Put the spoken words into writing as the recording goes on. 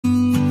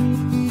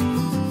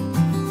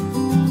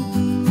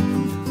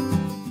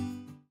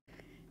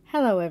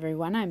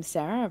everyone, I'm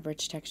Sarah of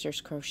Rich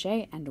Textures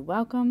Crochet and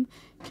welcome.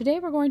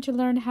 Today we're going to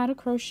learn how to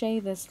crochet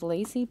this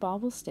Lacy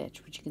Bobble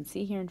Stitch, which you can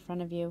see here in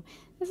front of you.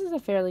 This is a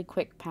fairly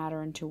quick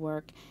pattern to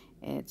work.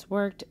 It's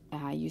worked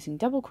using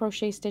double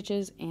crochet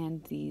stitches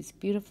and these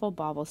beautiful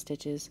bobble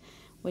stitches,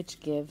 which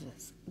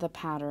gives the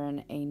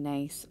pattern a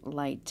nice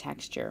light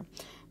texture.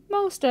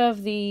 Most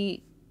of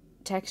the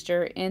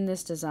texture in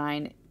this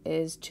design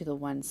is to the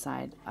one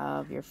side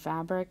of your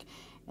fabric.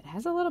 It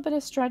has a little bit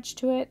of stretch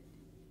to it.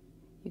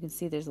 You can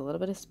see there's a little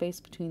bit of space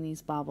between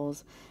these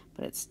bobbles,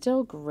 but it's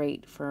still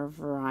great for a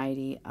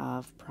variety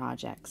of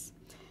projects.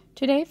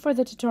 Today for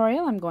the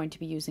tutorial, I'm going to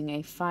be using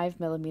a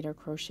 5mm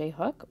crochet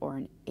hook or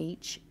an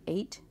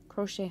H8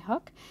 crochet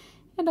hook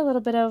and a little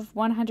bit of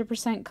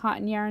 100%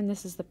 cotton yarn.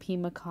 This is the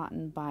Pima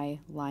Cotton by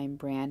Lime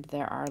brand.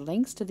 There are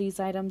links to these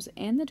items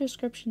in the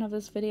description of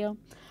this video.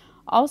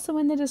 Also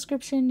in the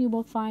description, you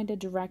will find a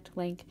direct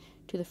link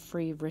to the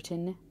free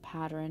written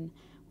pattern,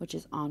 which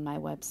is on my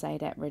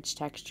website at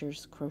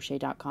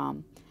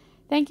richtexturescrochet.com.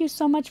 Thank you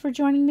so much for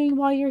joining me.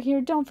 While you're here,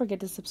 don't forget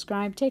to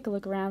subscribe, take a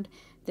look around.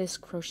 This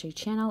crochet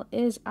channel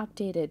is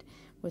updated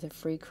with a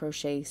free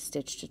crochet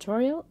stitch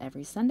tutorial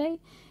every Sunday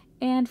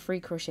and free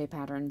crochet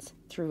patterns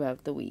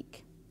throughout the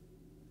week.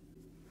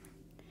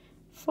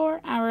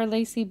 For our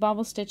Lacy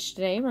Bobble Stitch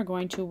today, we're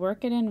going to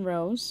work it in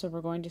rows. So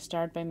we're going to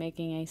start by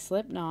making a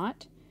slip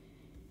knot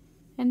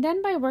and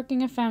then by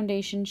working a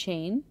foundation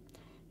chain.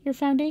 Your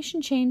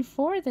foundation chain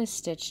for this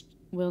stitch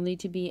will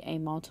need to be a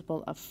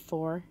multiple of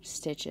 4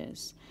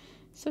 stitches.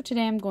 So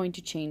today I'm going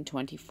to chain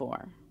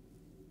 24.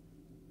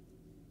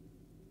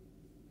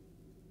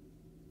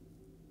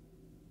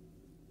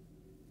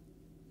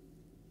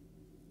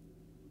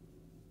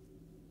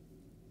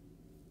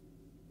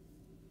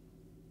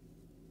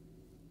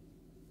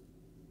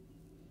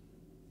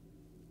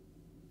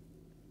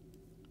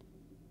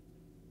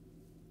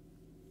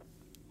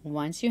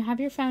 Once you have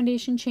your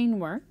foundation chain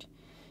worked,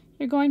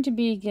 you're going to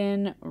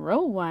begin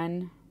row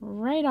 1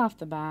 right off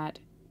the bat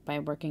by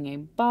working a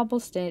bobble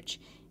stitch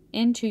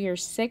into your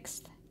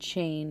 6th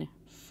chain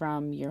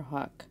from your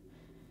hook.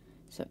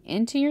 So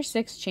into your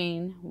 6th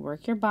chain,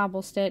 work your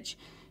bobble stitch.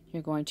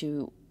 You're going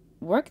to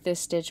work this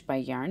stitch by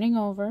yarning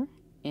over,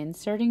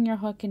 inserting your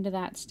hook into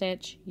that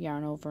stitch,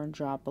 yarn over and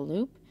drop a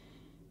loop,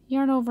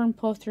 yarn over and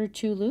pull through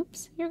 2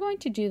 loops. You're going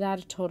to do that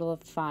a total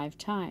of 5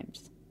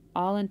 times,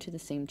 all into the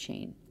same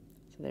chain.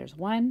 So there's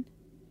 1,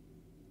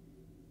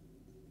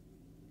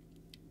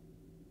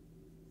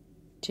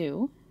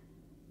 2,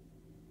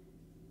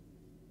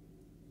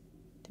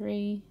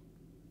 3,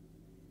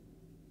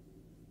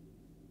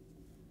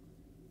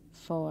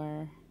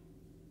 4,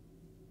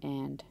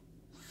 and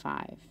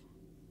 5.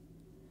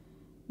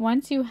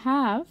 Once you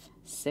have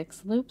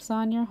 6 loops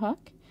on your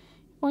hook,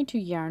 you're going to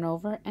yarn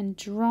over and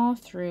draw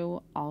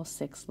through all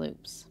 6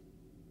 loops.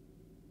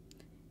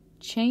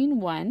 Chain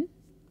 1,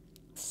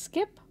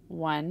 skip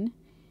 1,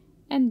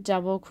 and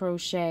double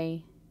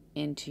crochet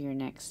into your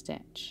next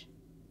stitch.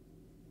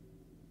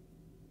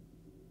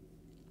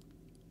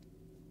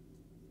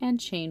 And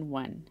chain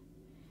 1.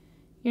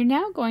 You're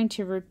now going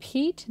to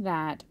repeat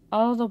that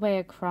all the way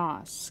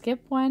across.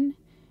 Skip 1,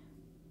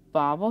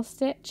 bobble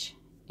stitch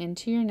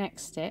into your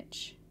next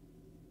stitch,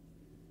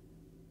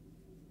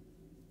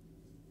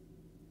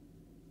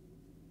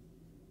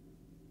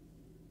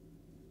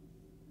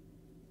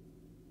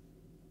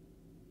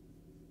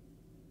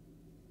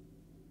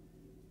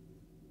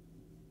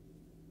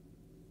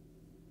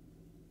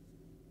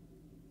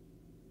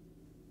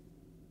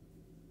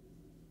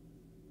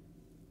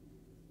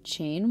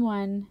 chain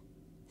 1,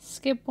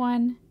 skip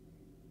 1,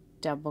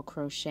 double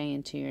crochet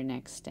into your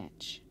next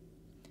stitch.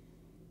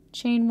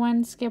 Chain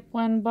 1, skip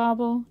 1,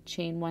 bobble,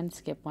 chain 1,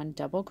 skip 1,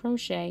 double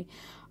crochet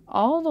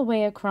all the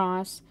way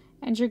across,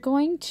 and you're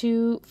going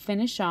to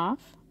finish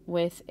off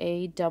with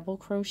a double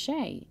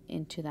crochet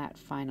into that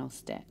final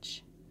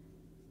stitch.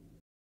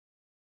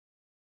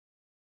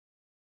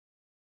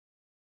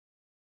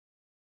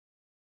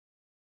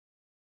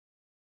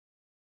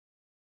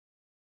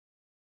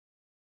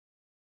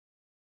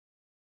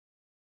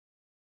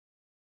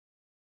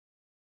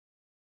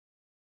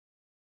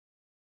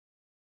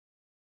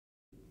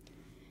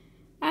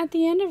 At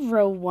the end of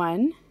row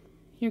 1,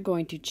 you're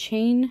going to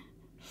chain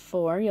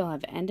 4. You'll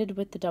have ended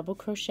with the double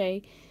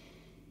crochet,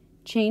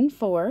 chain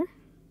 4,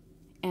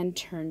 and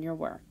turn your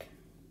work.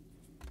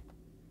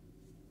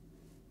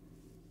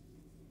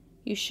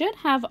 You should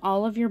have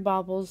all of your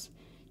bobbles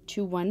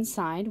to one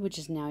side, which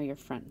is now your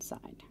front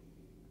side.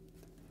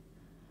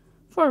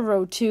 For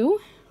row 2,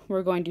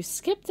 we're going to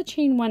skip the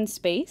chain 1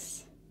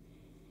 space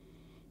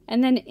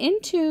and then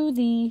into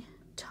the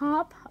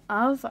top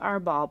of our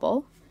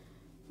bobble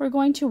we're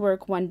going to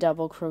work 1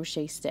 double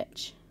crochet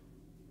stitch.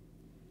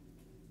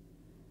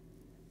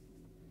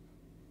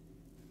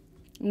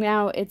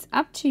 Now it's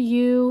up to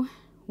you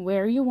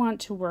where you want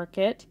to work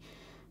it.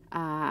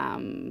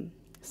 Some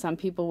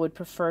people would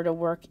prefer to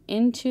work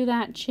into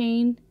that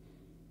chain.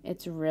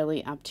 It's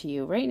really up to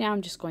you. Right now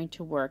I'm just going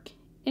to work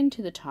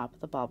into the top of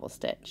the bobble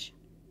stitch.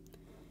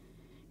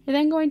 You're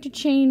then going to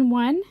chain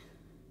 1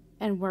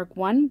 and work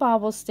 1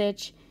 bobble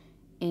stitch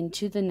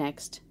into the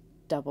next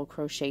double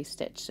crochet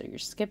stitch. So you're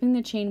skipping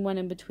the chain 1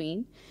 in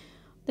between.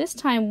 This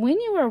time when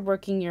you are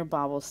working your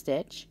bobble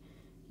stitch,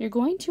 you're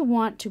going to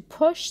want to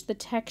push the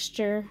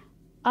texture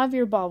of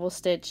your bobble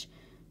stitch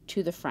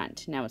to the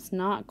front. Now it's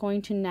not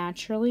going to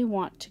naturally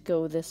want to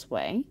go this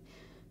way,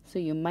 so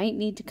you might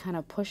need to kind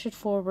of push it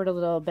forward a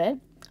little bit,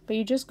 but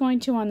you're just going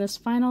to, on this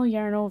final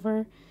yarn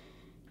over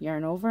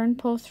and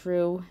pull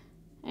through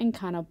and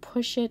kind of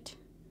push it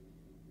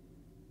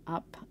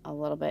up a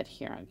little bit.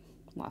 Here, I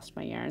lost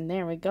my yarn.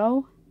 There we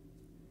go.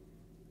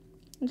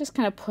 And just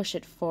kind of push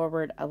it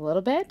forward a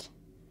little bit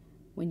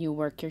when you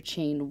work your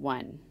chain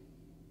 1.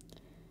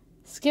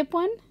 Skip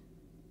 1,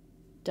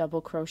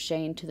 double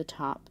crochet into the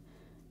top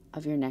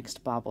of your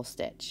next bobble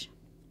stitch.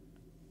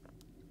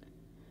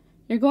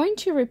 You're going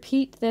to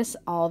repeat this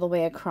all the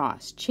way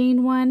across.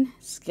 Chain 1,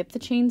 skip the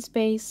chain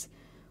space,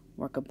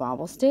 work a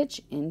bobble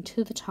stitch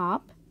into the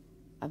top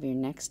of your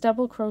next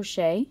double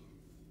crochet,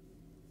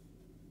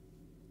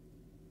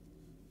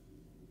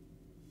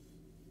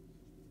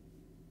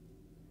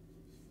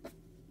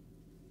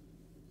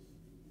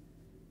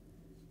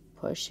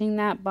 pushing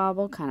that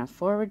bobble kind of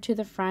forward to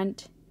the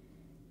front,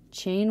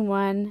 chain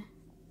 1,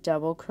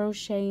 double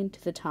crochet into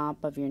the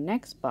top of your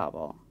next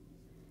bobble,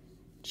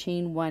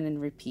 chain 1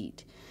 and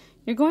repeat.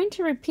 You're going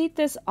to repeat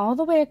this all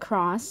the way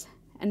across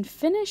and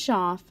finish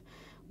off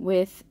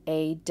with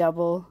a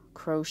double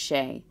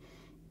crochet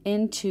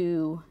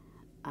into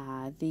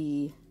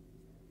the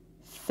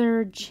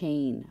third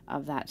chain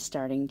of that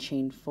starting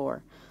chain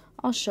 4.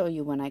 I'll show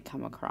you when I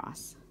come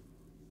across.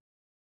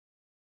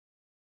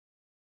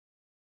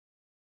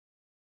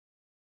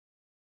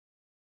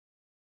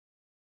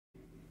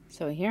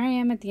 So here I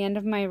am at the end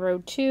of my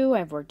row 2.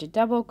 I've worked a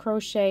double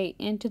crochet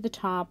into the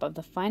top of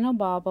the final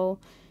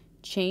bobble,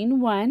 chain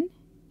 1,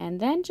 and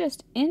then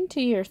just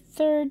into your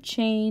third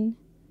chain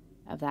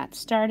of that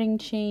starting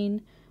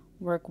chain,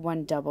 work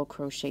 1 double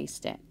crochet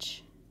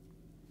stitch.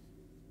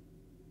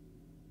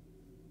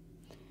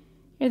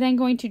 You're then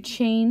going to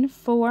chain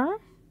 4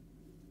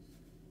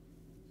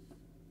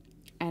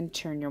 and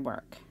turn your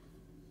work.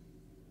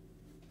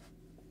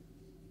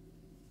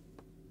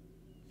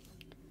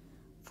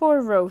 For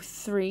row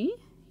 3,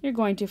 you're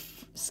going to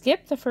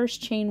skip the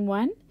first chain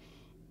 1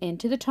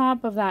 into the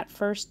top of that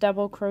first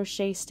double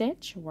crochet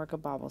stitch, work a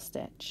bobble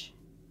stitch.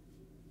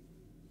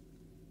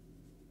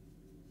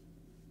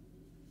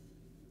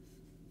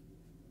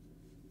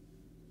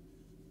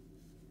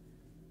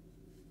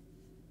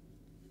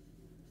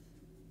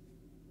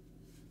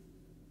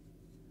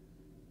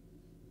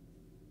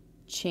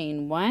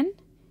 Chain 1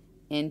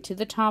 into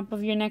the top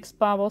of your next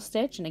bobble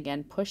stitch, and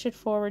again push it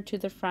forward to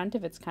the front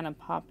if it's kind of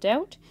popped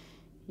out.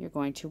 You're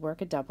going to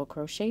work a double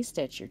crochet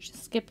stitch. You're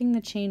just skipping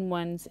the chain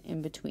 1s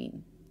in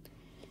between.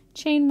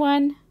 Chain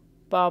 1,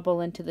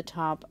 bobble into the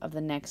top of the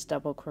next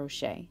double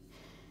crochet.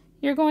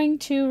 You're going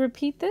to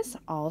repeat this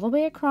all the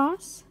way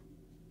across,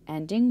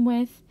 ending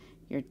with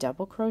your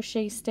double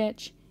crochet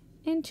stitch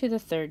into the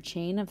third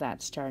chain of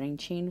that starting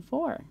chain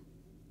 4.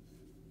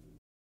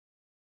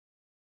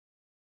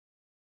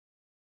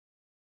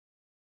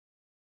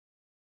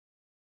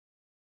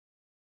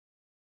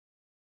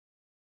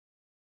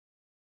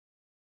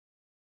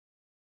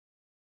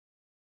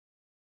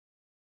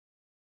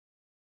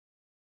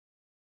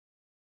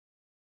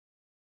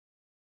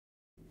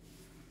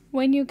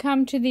 When you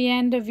come to the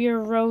end of your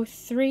row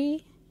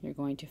 3, you're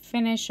going to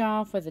finish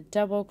off with a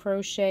double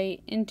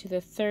crochet into the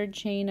third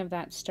chain of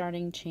that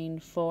starting chain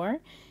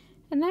 4,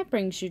 and that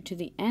brings you to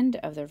the end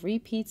of the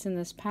repeats in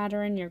this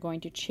pattern. You're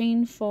going to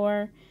chain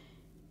 4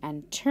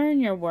 and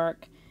turn your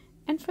work,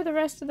 and for the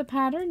rest of the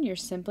pattern you're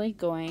simply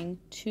going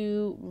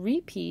to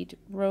repeat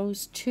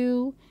rows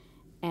 2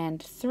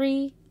 and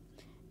 3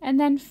 and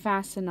then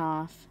fasten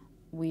off,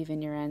 weave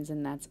in your ends,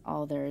 and that's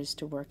all there is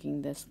to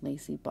working this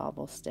Lacy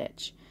Bobble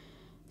stitch.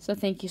 So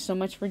thank you so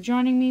much for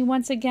joining me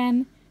once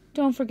again.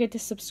 Don't forget to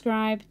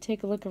subscribe,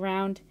 take a look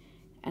around,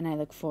 and I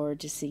look forward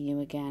to seeing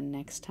you again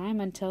next time.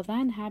 Until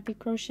then, happy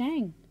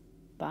crocheting.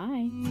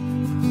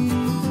 Bye.